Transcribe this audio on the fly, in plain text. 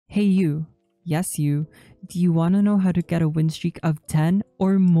Hey you, yes you, do you want to know how to get a win streak of 10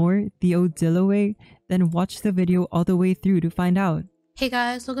 or more the Odila way? Then watch the video all the way through to find out. Hey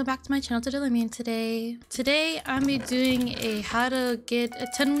guys, welcome back to my channel, 𝙤𝙤𝙘𝙤𝙤. Today I'm be doing a how to get a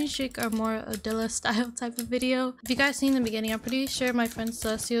 10 win streak or more Odila style type of video. If you guys seen in the beginning, I'm pretty sure my friend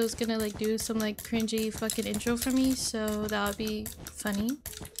Celestio is gonna like do some like cringy fucking intro for me, so that would be funny.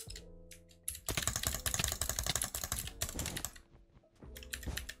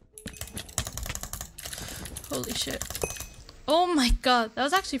 Holy shit. Oh my god, that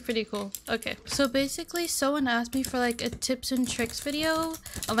was actually pretty cool. Okay, so basically someone asked me for like a tips and tricks video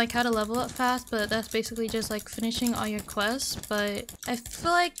of like how to level up fast, but that's basically just like finishing all your quests. But I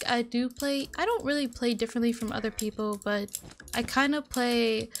feel like I don't really play differently from other people, but I kind of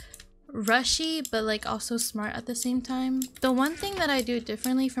play rushy but like also smart at the same time. The one thing that I do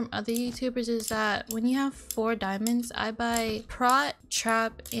differently from other YouTubers is that when you have 4 diamonds, I buy prot,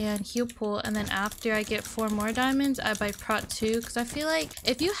 trap, and heal pool, and then after I get 4 more diamonds, I buy prot 2, because I feel like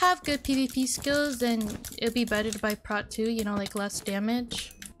if you have good PvP skills, then it'd be better to buy prot 2, you know, like less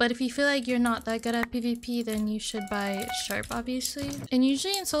damage. But if you feel like you're not that good at PvP, then you should buy sharp, obviously. And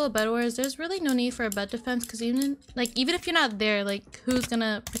usually in solo bed wars, there's really no need for a bed defense, because even if you're not there, like who's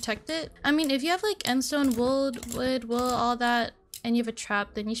gonna protect it? I mean, if you have like endstone, wood, wool, all that, and you have a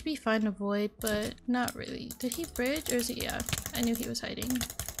trap, then you should be fine to void, but not really. Did he bridge or is he? Yeah, I knew he was hiding.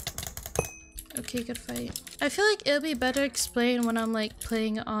 Okay, good fight. I feel like it'll be better explained when I'm like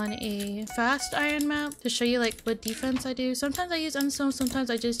playing on a fast iron map to show you like what defense I do. Sometimes I use endstone, sometimes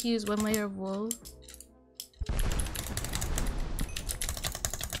I just use 1 layer of wool.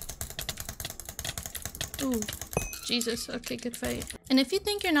 Ooh, Jesus. Okay, good fight. And if you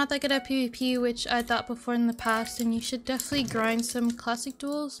think you're not that good at PvP, which I thought before in the past, then you should definitely grind some classic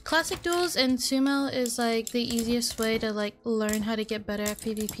duels. Classic duels and sumo is like the easiest way to like learn how to get better at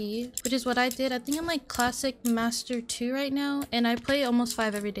PvP, which is what I did. I think I'm like classic master 2 right now, and I play almost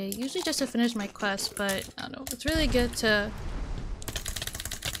 5 every day, usually just to finish my quest. But I don't know, it's really good to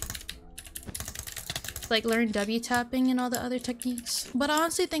like learn W tapping and all the other techniques. But I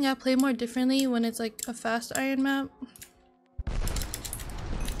honestly think I play more differently when it's like a fast iron map.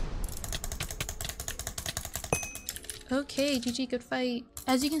 Okay, GG, good fight.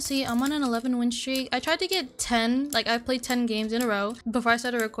 As you can see, I'm on an 11 win streak. I tried to get 10, like I played 10 games in a row before I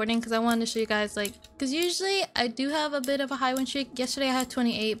started recording, because I wanted to show you guys like, because usually I do have a bit of a high win streak. Yesterday I had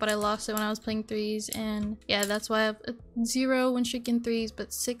 28, but I lost it when I was playing 3s, and yeah, that's why I have a 0 win streak in 3s,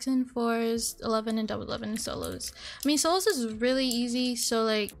 but 6 in 4s, 11 and double 11 in solos. I mean, solos is really easy, so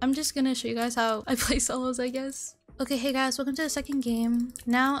like I'm just gonna show you guys how I play solos, I guess. Okay, hey guys, welcome to the second game.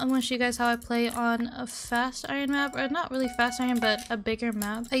 Now I'm going to show you guys how I play on a fast iron map, or not really fast iron, but a bigger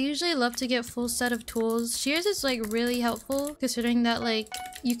map. I usually love to get full set of tools. Shears is like really helpful, considering that like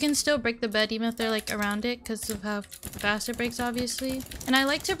you can still break the bed even if they're like around it, because of how fast it breaks, obviously. And I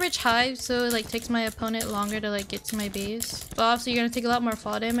like to bridge high, so it like takes my opponent longer to like get to my base. But obviously you're gonna take a lot more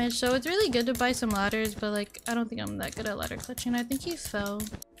fall damage, so it's really good to buy some ladders, but like I don't think I'm that good at ladder clutching. I think he fell.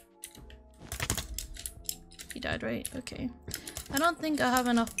 He died, right? Okay. I don't think I have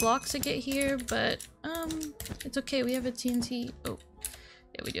enough blocks to get here, but it's okay. We have a TNT. Oh,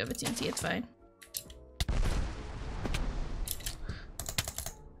 yeah, we do have a TNT. It's fine.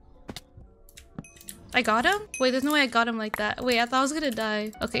 I got him? Wait, there's no way I got him like that. Wait, I thought I was gonna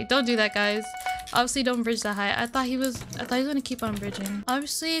die. Okay, don't do that, guys. Obviously, don't bridge that high. I thought he was gonna keep on bridging.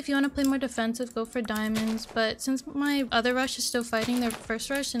 Obviously, if you want to play more defensive, go for diamonds. But since my other rush is still fighting their first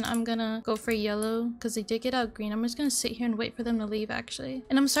rush, and I'm gonna go for yellow because they did get out green. I'm just gonna sit here and wait for them to leave, actually.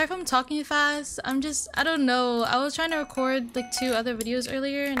 And I'm sorry if I'm talking fast. I don't know. I was trying to record like 2 other videos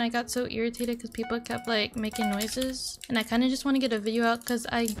earlier, and I got so irritated because people kept like making noises. And I kind of just want to get a video out because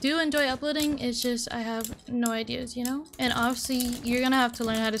I do enjoy uploading. It's just I have no ideas, you know? And obviously, you're gonna have to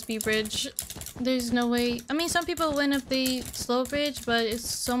learn how to speed bridge. There's no way. I mean, some people win if they slow bridge, but it's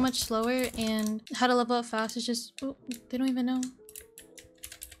so much slower, and how to level up fast is just... Oh, they don't even know.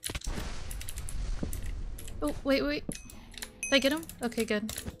 Oh, wait. Did I get him? Okay, good.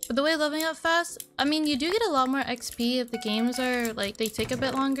 But the way leveling up fast, I mean, you do get a lot more XP if the games are like, they take a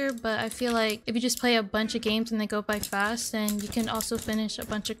bit longer, but I feel like if you just play a bunch of games and they go by fast, then you can also finish a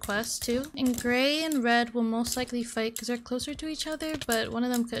bunch of quests too. And gray and red will most likely fight because they're closer to each other, but one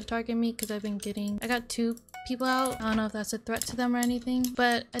of them could target me because I got 2 people out. I don't know if that's a threat to them or anything,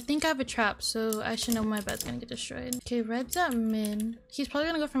 but I think I have a trap, so I should know my bed's gonna get destroyed. Okay, red's at mid. He's probably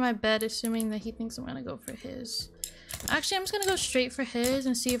gonna go for my bed, assuming that he thinks I'm gonna go for his. Actually, I'm just gonna go straight for his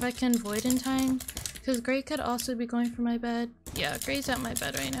and see if I can void in time, because gray could also be going for my bed. Yeah, gray's at my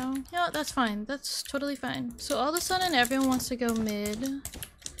bed right now. Yeah, that's fine. That's totally fine. So all of a sudden, everyone wants to go mid.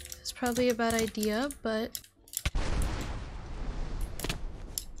 probably a bad idea, but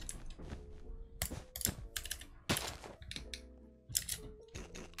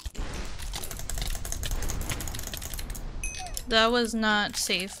that was not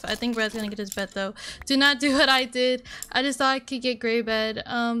safe. I think Red's gonna get his bed though. Do not do what I did. I just thought I could get gray bed.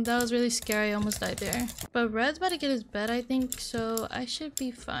 That was really scary. I almost died there. But Red's about to get his bed, I think, so I should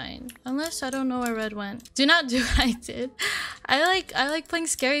be fine. Unless I don't know where Red went. Do not do what I did. I like playing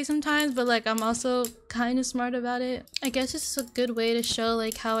scary sometimes, but like I'm also kind of smart about it. I guess it's a good way to show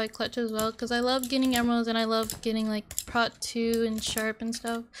like how I clutch as well, because I love getting emeralds and I love getting like prot 2 and sharp and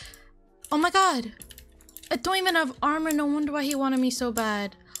stuff. Oh my god! I don't even have armor, no wonder why he wanted me so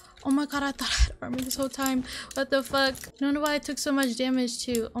bad. Oh my god, I thought I had armor this whole time. What the fuck? No wonder why I took so much damage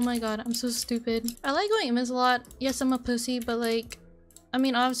too. Oh my god, I'm so stupid. I like going invis a lot. Yes, I'm a pussy, but like, I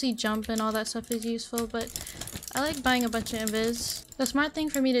mean, obviously jump and all that stuff is useful, but I like buying a bunch of invis. The smart thing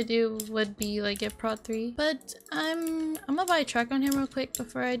for me to do would be like get prot 3. But I'm gonna buy a track on him real quick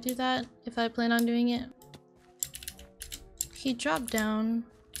before I do that, if I plan on doing it. He dropped down.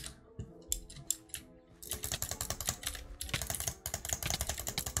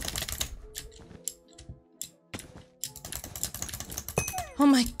 Oh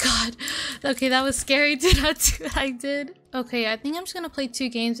my god. Okay, that was scary. Did not do what I did. Okay, I think I'm just gonna play 2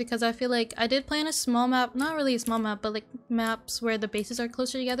 games because I feel like I did play on a small map. Not really a small map, but like maps where the bases are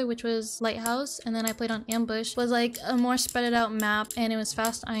closer together, which was Lighthouse. And then I played on Ambush. It was like a more spread out map and it was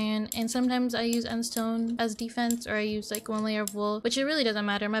fast iron. And sometimes I use endstone as defense, or I use like 1 layer of wool, which it really doesn't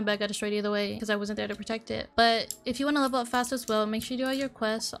matter. My bed got destroyed either way because I wasn't there to protect it. But if you want to level up fast as well, make sure you do all your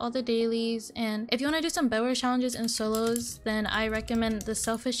quests, all the dailies. And if you want to do some bedware challenges in solos, then I recommend the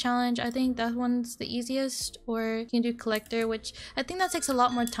selfish challenge. I think that one's the easiest. Or you can do collect, which I think that takes a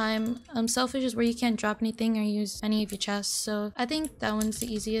lot more time. Selfish is where you can't drop anything or use any of your chests, so I think that one's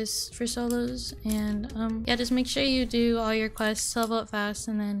the easiest for solos. And yeah, just make sure you do all your quests, level up fast,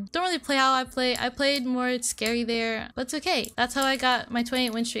 and then don't really play how I play. I played more scary there, but it's okay. That's how I got my 28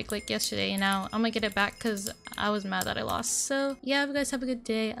 win streak like yesterday, and now I'm gonna get it back because I was mad that I lost. So yeah, you guys have a good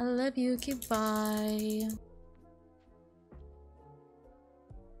day. I love you. Okay, bye.